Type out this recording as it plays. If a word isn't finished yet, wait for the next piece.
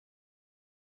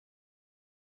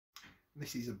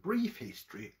This is a brief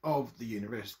history of the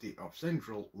University of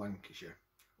Central Lancashire,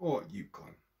 or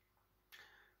UCLAN.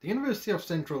 The University of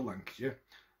Central Lancashire,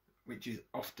 which is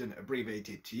often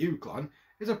abbreviated to UCLAN,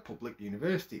 is a public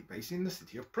university based in the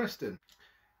city of Preston.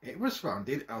 It was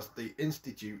founded as the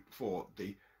Institute for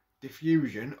the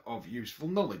Diffusion of Useful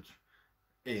Knowledge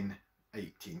in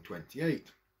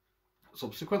 1828,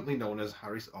 subsequently known as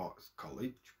Harris Arts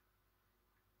College,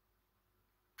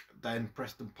 then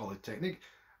Preston Polytechnic,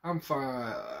 and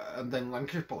then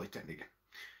Lancashire Polytechnic.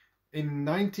 In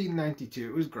 1992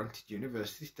 it was granted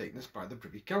university status by the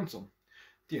Privy Council.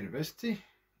 The university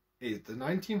is the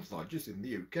 19th largest in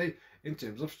the UK in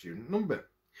terms of student number.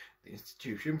 The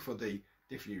Institution for the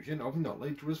Diffusion of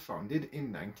Knowledge was founded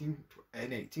in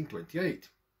 1828.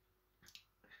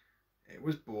 It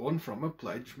was born from a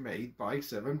pledge made by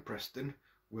 7 Preston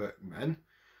workmen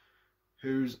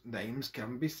whose names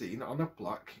can be seen on a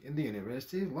plaque in the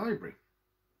university library,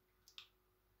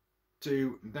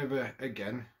 to never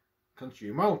again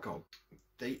consume alcohol.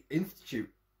 The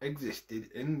institute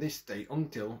existed in this state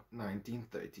until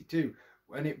 1932,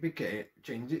 when it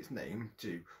changed its name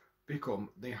to become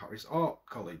the Harris Art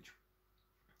College.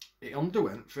 It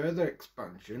underwent further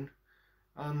expansion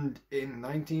and in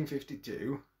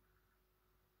 1952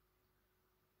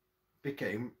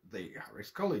 became the Harris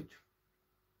College.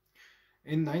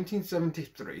 In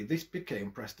 1973 this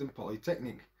became Preston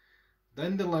Polytechnic,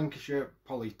 then the Lancashire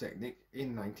Polytechnic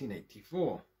in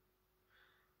 1984.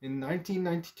 In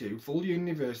 1992 full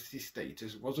university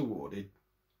status was awarded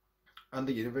and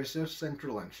the University of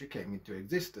Central Lancashire came into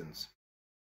existence.